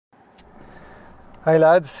Hi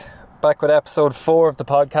lads, back with episode 4 of the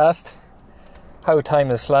podcast. How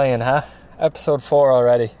time is flying, huh? Episode 4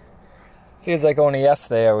 already. Feels like only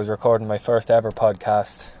yesterday I was recording my first ever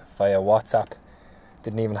podcast via WhatsApp.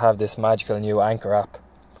 Didn't even have this magical new Anchor app.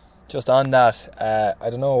 Just on that,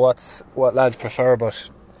 I don't know what lads prefer,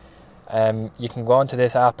 but you can go onto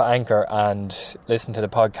this app Anchor and listen to the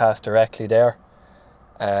podcast directly there.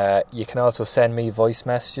 You can also send me voice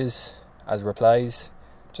messages as replies.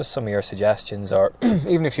 Just some of your suggestions, or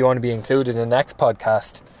even if you want to be included in the next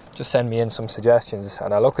podcast, just send me in some suggestions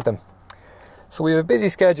and I'll look at them. So we have a busy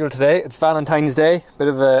schedule today. It's Valentine's Day, bit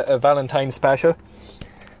of a Valentine's special.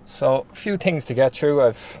 So a few things to get through.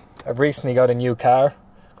 I've recently got a new car.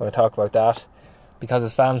 I'm going to talk about that. Because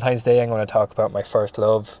it's Valentine's Day, I'm going to talk about my first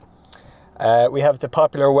love. We have the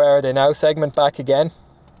popular Where Are They Now segment back again.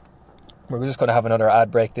 We're just going to have another ad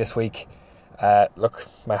break this week. Look,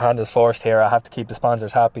 my hand is forced here. I have to keep the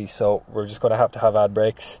sponsors happy, so we're just going to have ad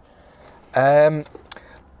breaks.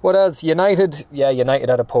 What else? United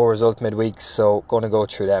had a poor result midweek, so going to go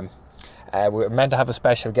through them. We're meant to have a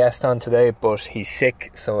special guest on today, but he's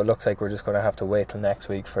sick, so it looks like we're just going to have to wait till next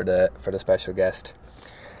week for the special guest.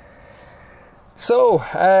 So,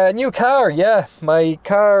 new car, my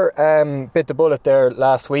car bit the bullet there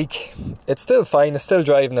last week. It's still fine, it's still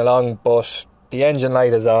driving along, but the engine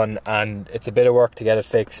light is on and it's a bit of work to get it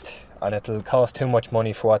fixed, and it'll cost too much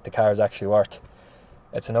money for what the car is actually worth.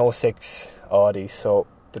 It's an 06 Audi, so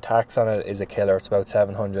the tax on it is a killer. It's about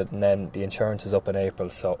 700, and then the insurance is up in April,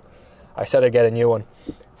 so I said I'd get a new one.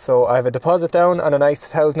 So I have a deposit down on a nice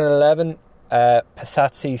 2011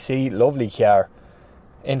 Passat CC, lovely car,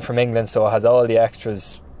 in from England, so it has all the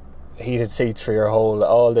extras, heated seats for your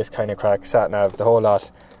all this kind of crack, sat nav, the whole lot.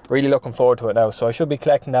 Really looking forward to it now, so I should be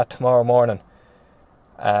collecting that tomorrow morning.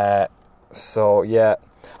 So yeah,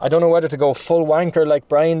 I don't know whether to go full wanker like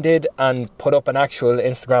Brian did and put up an actual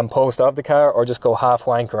Instagram post of the car, or just go half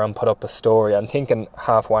wanker and put up a story. I'm thinking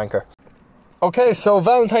half wanker. Okay, so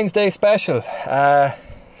Valentine's Day special. A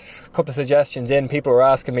couple of suggestions in. People were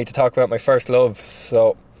asking me to talk about my first love,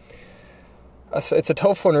 so it's a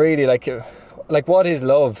tough one really. Like what is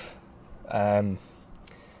love?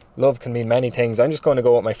 Love can mean many things. I'm just going to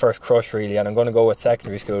go with my first crush really, and I'm going to go with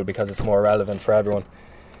secondary school because it's more relevant for everyone.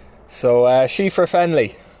 So Schieffer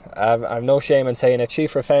Fenley, I've no shame in saying it.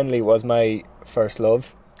 Schieffer Fenley was my first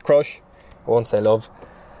love, crush. I won't say love.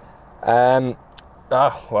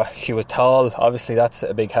 She was tall. Obviously that's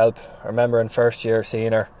a big help. I remember in first year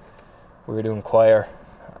seeing her. We were doing choir,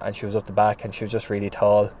 and she was up the back, and she was just really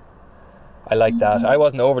tall. I liked that. I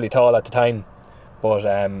wasn't overly tall at the time, but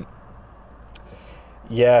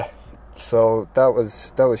yeah. So that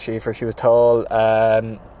was Schieffer. She was tall.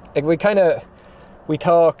 We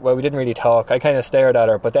talked, well, we didn't really talk. I kind of stared at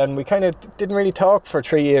her, but then we kind of didn't really talk for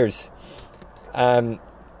 3 years. And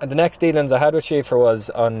the next dealings I had with Schieffer was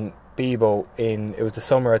on Bebo it was the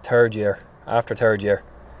summer of after third year.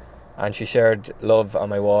 And she shared love on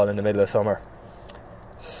my wall in the middle of summer.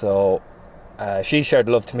 So she shared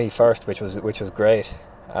love to me first, which was great.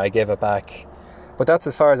 I gave it back. But that's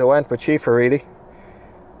as far as I went with Schieffer really.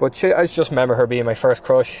 But I just remember her being my first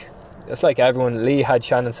crush. It's like everyone. Lee had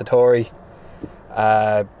Shannon Satori.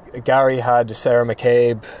 Gary had Sarah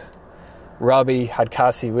McCabe. Robbie had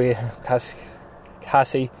Cassie. We've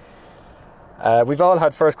all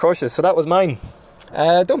had first crushes, so that was mine.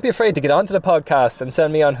 Don't be afraid to get onto the podcast and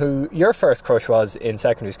send me on who your first crush was in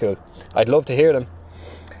secondary school. I'd love to hear them.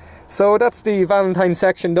 So that's the Valentine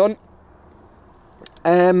section done.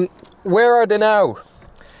 Where Are They Now?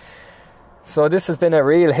 So this has been a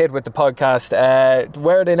real hit with the podcast.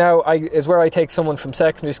 Where Are They Now is where I take someone from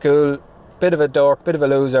secondary school, bit of a dork, bit of a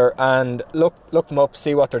loser, and look them up,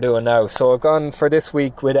 see what they're doing now. So I've gone for this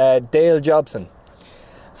week with Dale Jobson.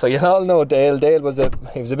 So you all know Dale. Dale was a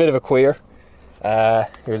bit of a queer.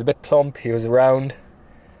 He was a bit plump, he was round,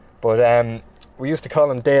 but we used to call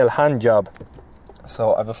him Dale Handjob.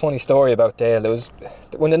 So I have a funny story about Dale. It was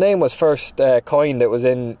when the name was first coined, it was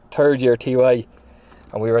in third year TY,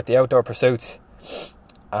 and we were at the Outdoor Pursuits,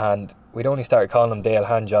 and we'd only started calling him Dale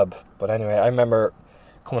Handjob. But anyway, I remember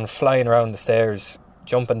coming flying around the stairs,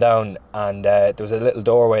 jumping down, and there was a little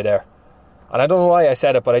doorway there, and I don't know why I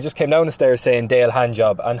said it, but I just came down the stairs saying Dale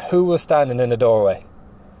Handjob, and who was standing in the doorway?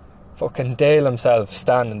 Fucking Dale himself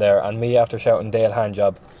standing there, and me after shouting Dale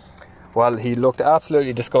Handjob. Well, he looked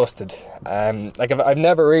absolutely disgusted. I've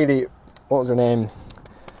never really, what was her name?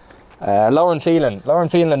 Lauren Phelan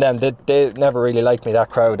and them, they never really liked me, that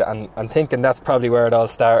crowd, and I'm thinking that's probably where it all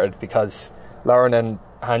started, because Lauren and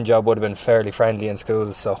Handjob would have been fairly friendly in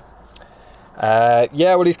school. So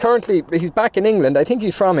he's back in England. I think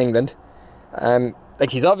he's from England.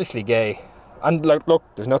 He's obviously gay. And look,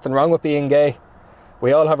 there's nothing wrong with being gay.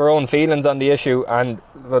 We all have our own feelings on the issue, and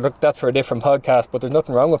look, that's for a different podcast, but there's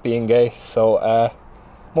nothing wrong with being gay, so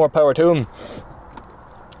more power to him.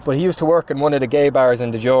 But he used to work in one of the gay bars in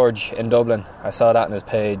the George in Dublin. I saw that on his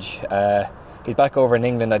page. He's back over in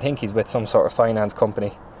England. I think he's with some sort of finance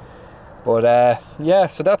company. But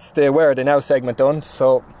so that's the Where Are They Now segment done.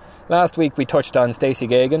 So last week we touched on Stacey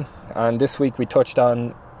Gagan, and this week we touched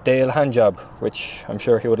on Dale Handjob, which I'm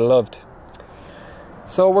sure he would have loved.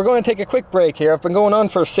 So we're going to take a quick break here. I've been going on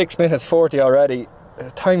for 6 minutes 40 already.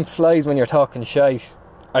 Time flies when you're talking shite.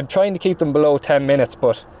 I'm trying to keep them below 10 minutes,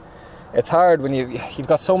 but it's hard when you've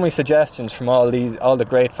got so many suggestions from all the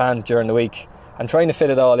great fans during the week. I'm trying to fit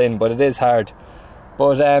it all in, but it is hard.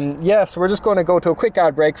 But so we're just going to go to a quick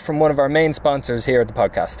ad break from one of our main sponsors here at the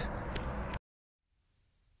podcast.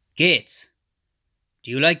 Gates.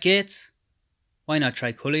 Do you like gates? Why not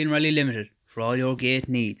try Cully & Riley Limited for all your gate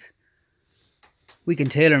needs? We can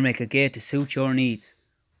tailor make a gate to suit your needs.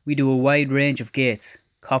 We do a wide range of gates: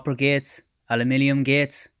 copper gates, aluminium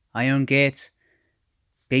gates, iron gates,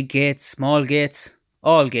 big gates, small gates,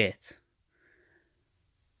 all gates.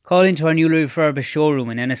 Call into our newly refurbished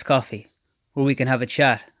showroom in Enniscoffey, where we can have a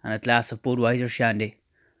chat and a glass of Budweiser shandy.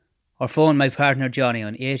 Or phone my partner Johnny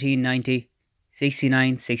on 1890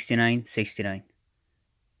 69 69 69.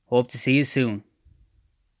 Hope to see you soon.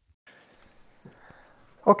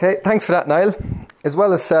 Okay, thanks for that, Niall. As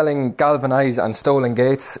well as selling galvanised and stolen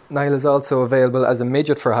gates, Niall is also available as a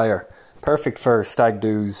midget for hire. Perfect for stag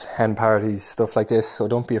do's, hen parties, stuff like this, so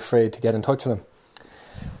don't be afraid to get in touch with him.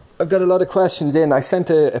 I've got a lot of questions in. I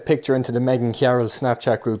sent a picture into the Megan Carroll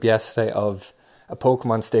Snapchat group yesterday of a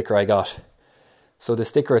Pokemon sticker I got. So the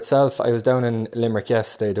sticker itself, I was down in Limerick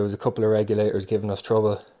yesterday. There was a couple of regulators giving us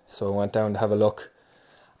trouble, so I went down to have a look.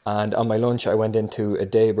 And on my lunch, I went into a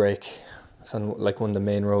Daybreak. It's on like one of the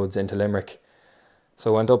main roads into Limerick.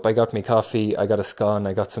 So I went up, I got me coffee, I got a scone,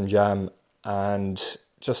 I got some jam, and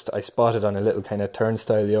I spotted on a little kind of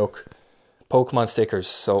turnstile yoke Pokemon stickers.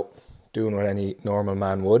 So doing what any normal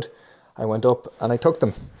man would, I went up and I took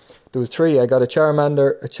them. There was 3. I got a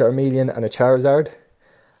Charmander, a Charmeleon and a Charizard.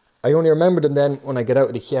 I only remembered them then when I got out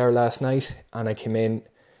of the car last night and I came in.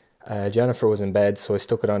 Jennifer was in bed, so I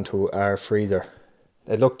stuck it onto our freezer.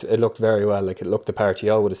 It looked very well, like it looked the part.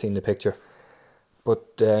 You all would have seen the picture.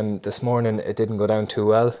 But this morning it didn't go down too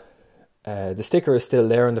well. The sticker is still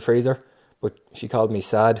there in the freezer, but she called me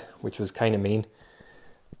sad, which was kind of mean.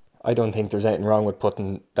 I don't think there's anything wrong with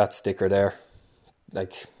putting that sticker there.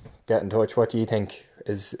 Like, get in touch. What do you think?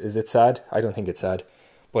 Is it sad? I don't think it's sad.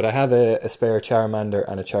 But I have a spare Charmander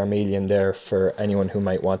and a Charmeleon there for anyone who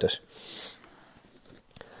might want it.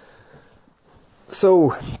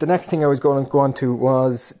 So, the next thing I was going to go on to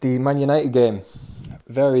was the Man United game.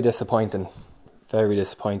 Very disappointing. Very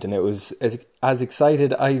disappointing. It was as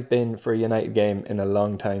excited I've been for a United game in a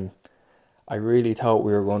long time. I really thought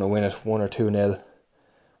we were going to win it 1 or 2-0.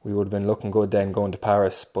 We would have been looking good then going to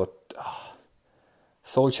Paris, but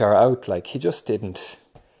Solskjaer out, like he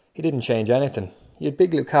didn't change anything. You had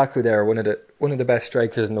big Lukaku there, one of the best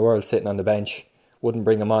strikers in the world, sitting on the bench. Wouldn't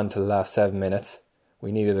bring him on till the last 7 minutes.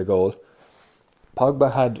 We needed a goal.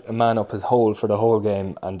 Pogba had a man up his hole for the whole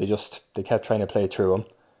game, and they kept trying to play through him.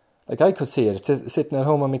 Like, I could see it. It's sitting at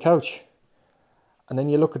home on my couch. And then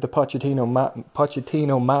you look at the Pochettino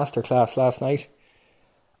masterclass last night.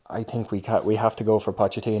 I think we have to go for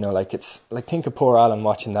Pochettino. Like, think of poor Alan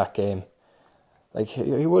watching that game. Like,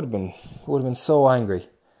 he would have been so angry.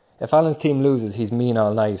 If Alan's team loses, he's mean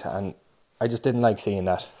all night, and I just didn't like seeing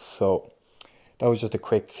that. So that was just a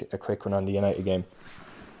quick one on the United game.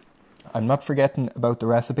 I'm not forgetting about the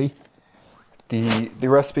recipe. The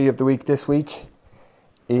recipe of the week this week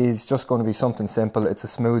is just going to be something simple. It's a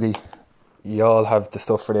smoothie. You all have the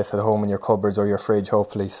stuff for this at home in your cupboards or your fridge,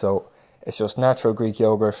 hopefully. So it's just natural Greek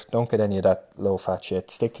yogurt. Don't get any of that low-fat shit.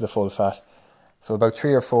 Stick to the full fat. So about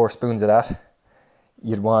 3 or 4 spoons of that.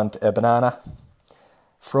 You'd want a banana,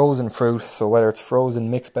 frozen fruit. So whether it's frozen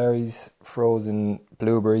mixed berries, frozen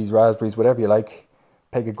blueberries, raspberries, whatever you like,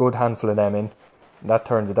 pick a good handful of them in.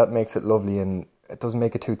 That makes it lovely, and it doesn't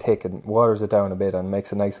make it too thick and waters it down a bit and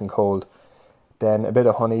makes it nice and cold. Then a bit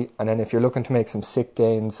of honey, and then if you're looking to make some sick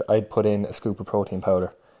gains, I'd put in a scoop of protein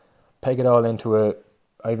powder. Peg it all into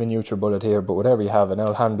I have a NutriBullet here, but whatever you have, an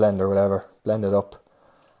old hand blender or whatever, blend it up,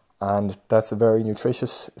 and that's a very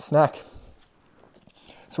nutritious snack.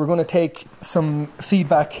 So we're going to take some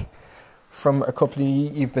feedback from a couple of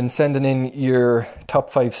you've been sending in your top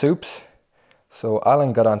 5 soups. So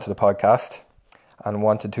Alan got onto the podcast and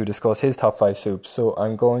wanted to discuss his top 5 soups. So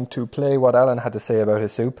I'm going to play what Alan had to say about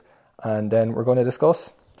his soup, and then we're going to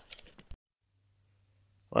discuss.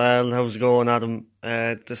 Well, how's it going, Adam?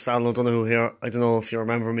 This is Alan O'Donoghue here. I don't know if you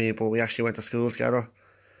remember me, but we actually went to school together.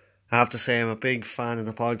 I have to say I'm a big fan of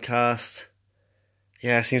the podcast.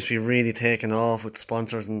 Yeah, it seems to be really taking off with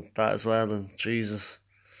sponsors and that as well, and Jesus.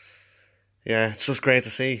 Yeah, it's just great to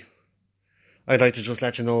see. I'd like to just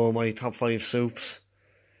let you know my top 5 soups.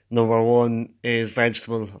 Number 1 is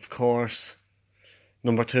vegetable, of course.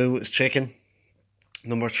 Number 2 is chicken.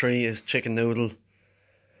 Number 3 is chicken noodle.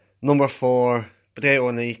 Number 4, potato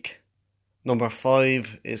and leek. Number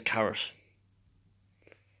 5 is carrot.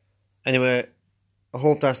 Anyway, I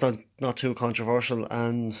hope that's not too controversial,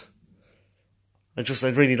 and I'd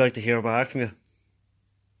really like to hear back from you.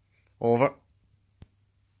 Over.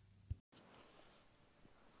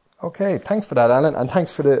 Okay, thanks for that, Alan, and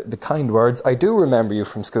thanks for the kind words. I do remember you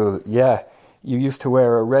from school. Yeah, you used to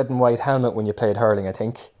wear a red and white helmet when you played hurling, I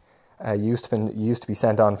think. You used to be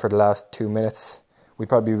sent on for the last 2 minutes. We'd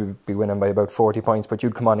probably be winning by about 40 points, but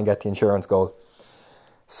you'd come on and get the insurance goal.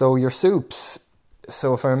 So your soups,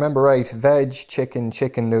 so if I remember right, veg, chicken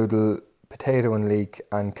noodle, potato and leek,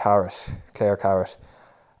 and carrot, Clare carrot.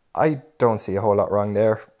 I don't see a whole lot wrong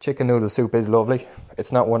there. Chicken noodle soup is lovely.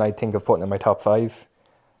 It's not one I'd think of putting in my top 5.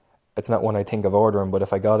 It's not one I'd think of ordering, but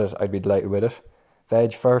if I got it, I'd be delighted with it.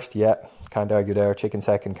 Veg first, yeah, can't argue there. Chicken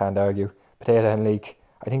second, can't argue. Potato and leek,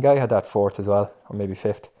 I think I had that 4th as well, or maybe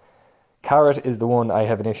 5th. Carrot is the one I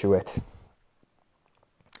have an issue with.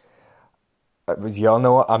 As you all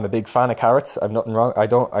know, I'm a big fan of carrots. I've nothing wrong. I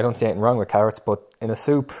don't see anything wrong with carrots, but in a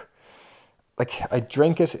soup, like, I'd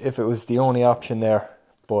drink it if it was the only option there,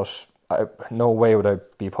 but no way would I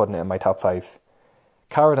be putting it in my top 5.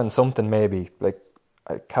 Carrot and something maybe, like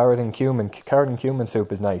carrot and cumin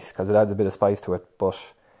soup is nice because it adds a bit of spice to it,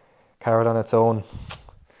 but carrot on its own,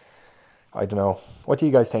 I don't know. What do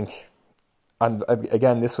you guys think? And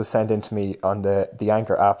again, this was sent in to me on the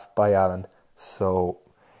Anchor app by Alan. So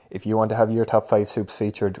if you want to have your top 5 soups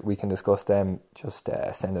featured, we can discuss them. Just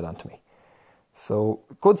send it on to me. So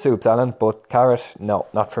good soups, Alan, but carrot, no,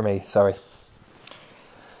 not for me. Sorry.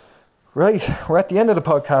 Right, we're at the end of the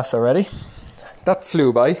podcast already. That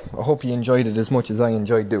flew by. I hope you enjoyed it as much as I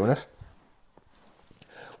enjoyed doing it.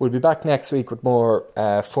 We'll be back next week with more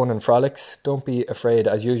fun and frolics. Don't be afraid,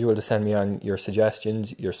 as usual, to send me on your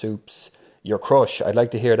suggestions, your soups, your crush. I'd like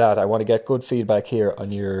to hear that. I want to get good feedback here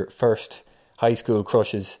on your first high school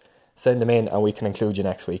crushes. Send them in and we can include you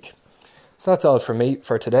next week. So that's all from me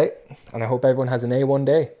for today, and I hope everyone has an A1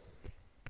 day.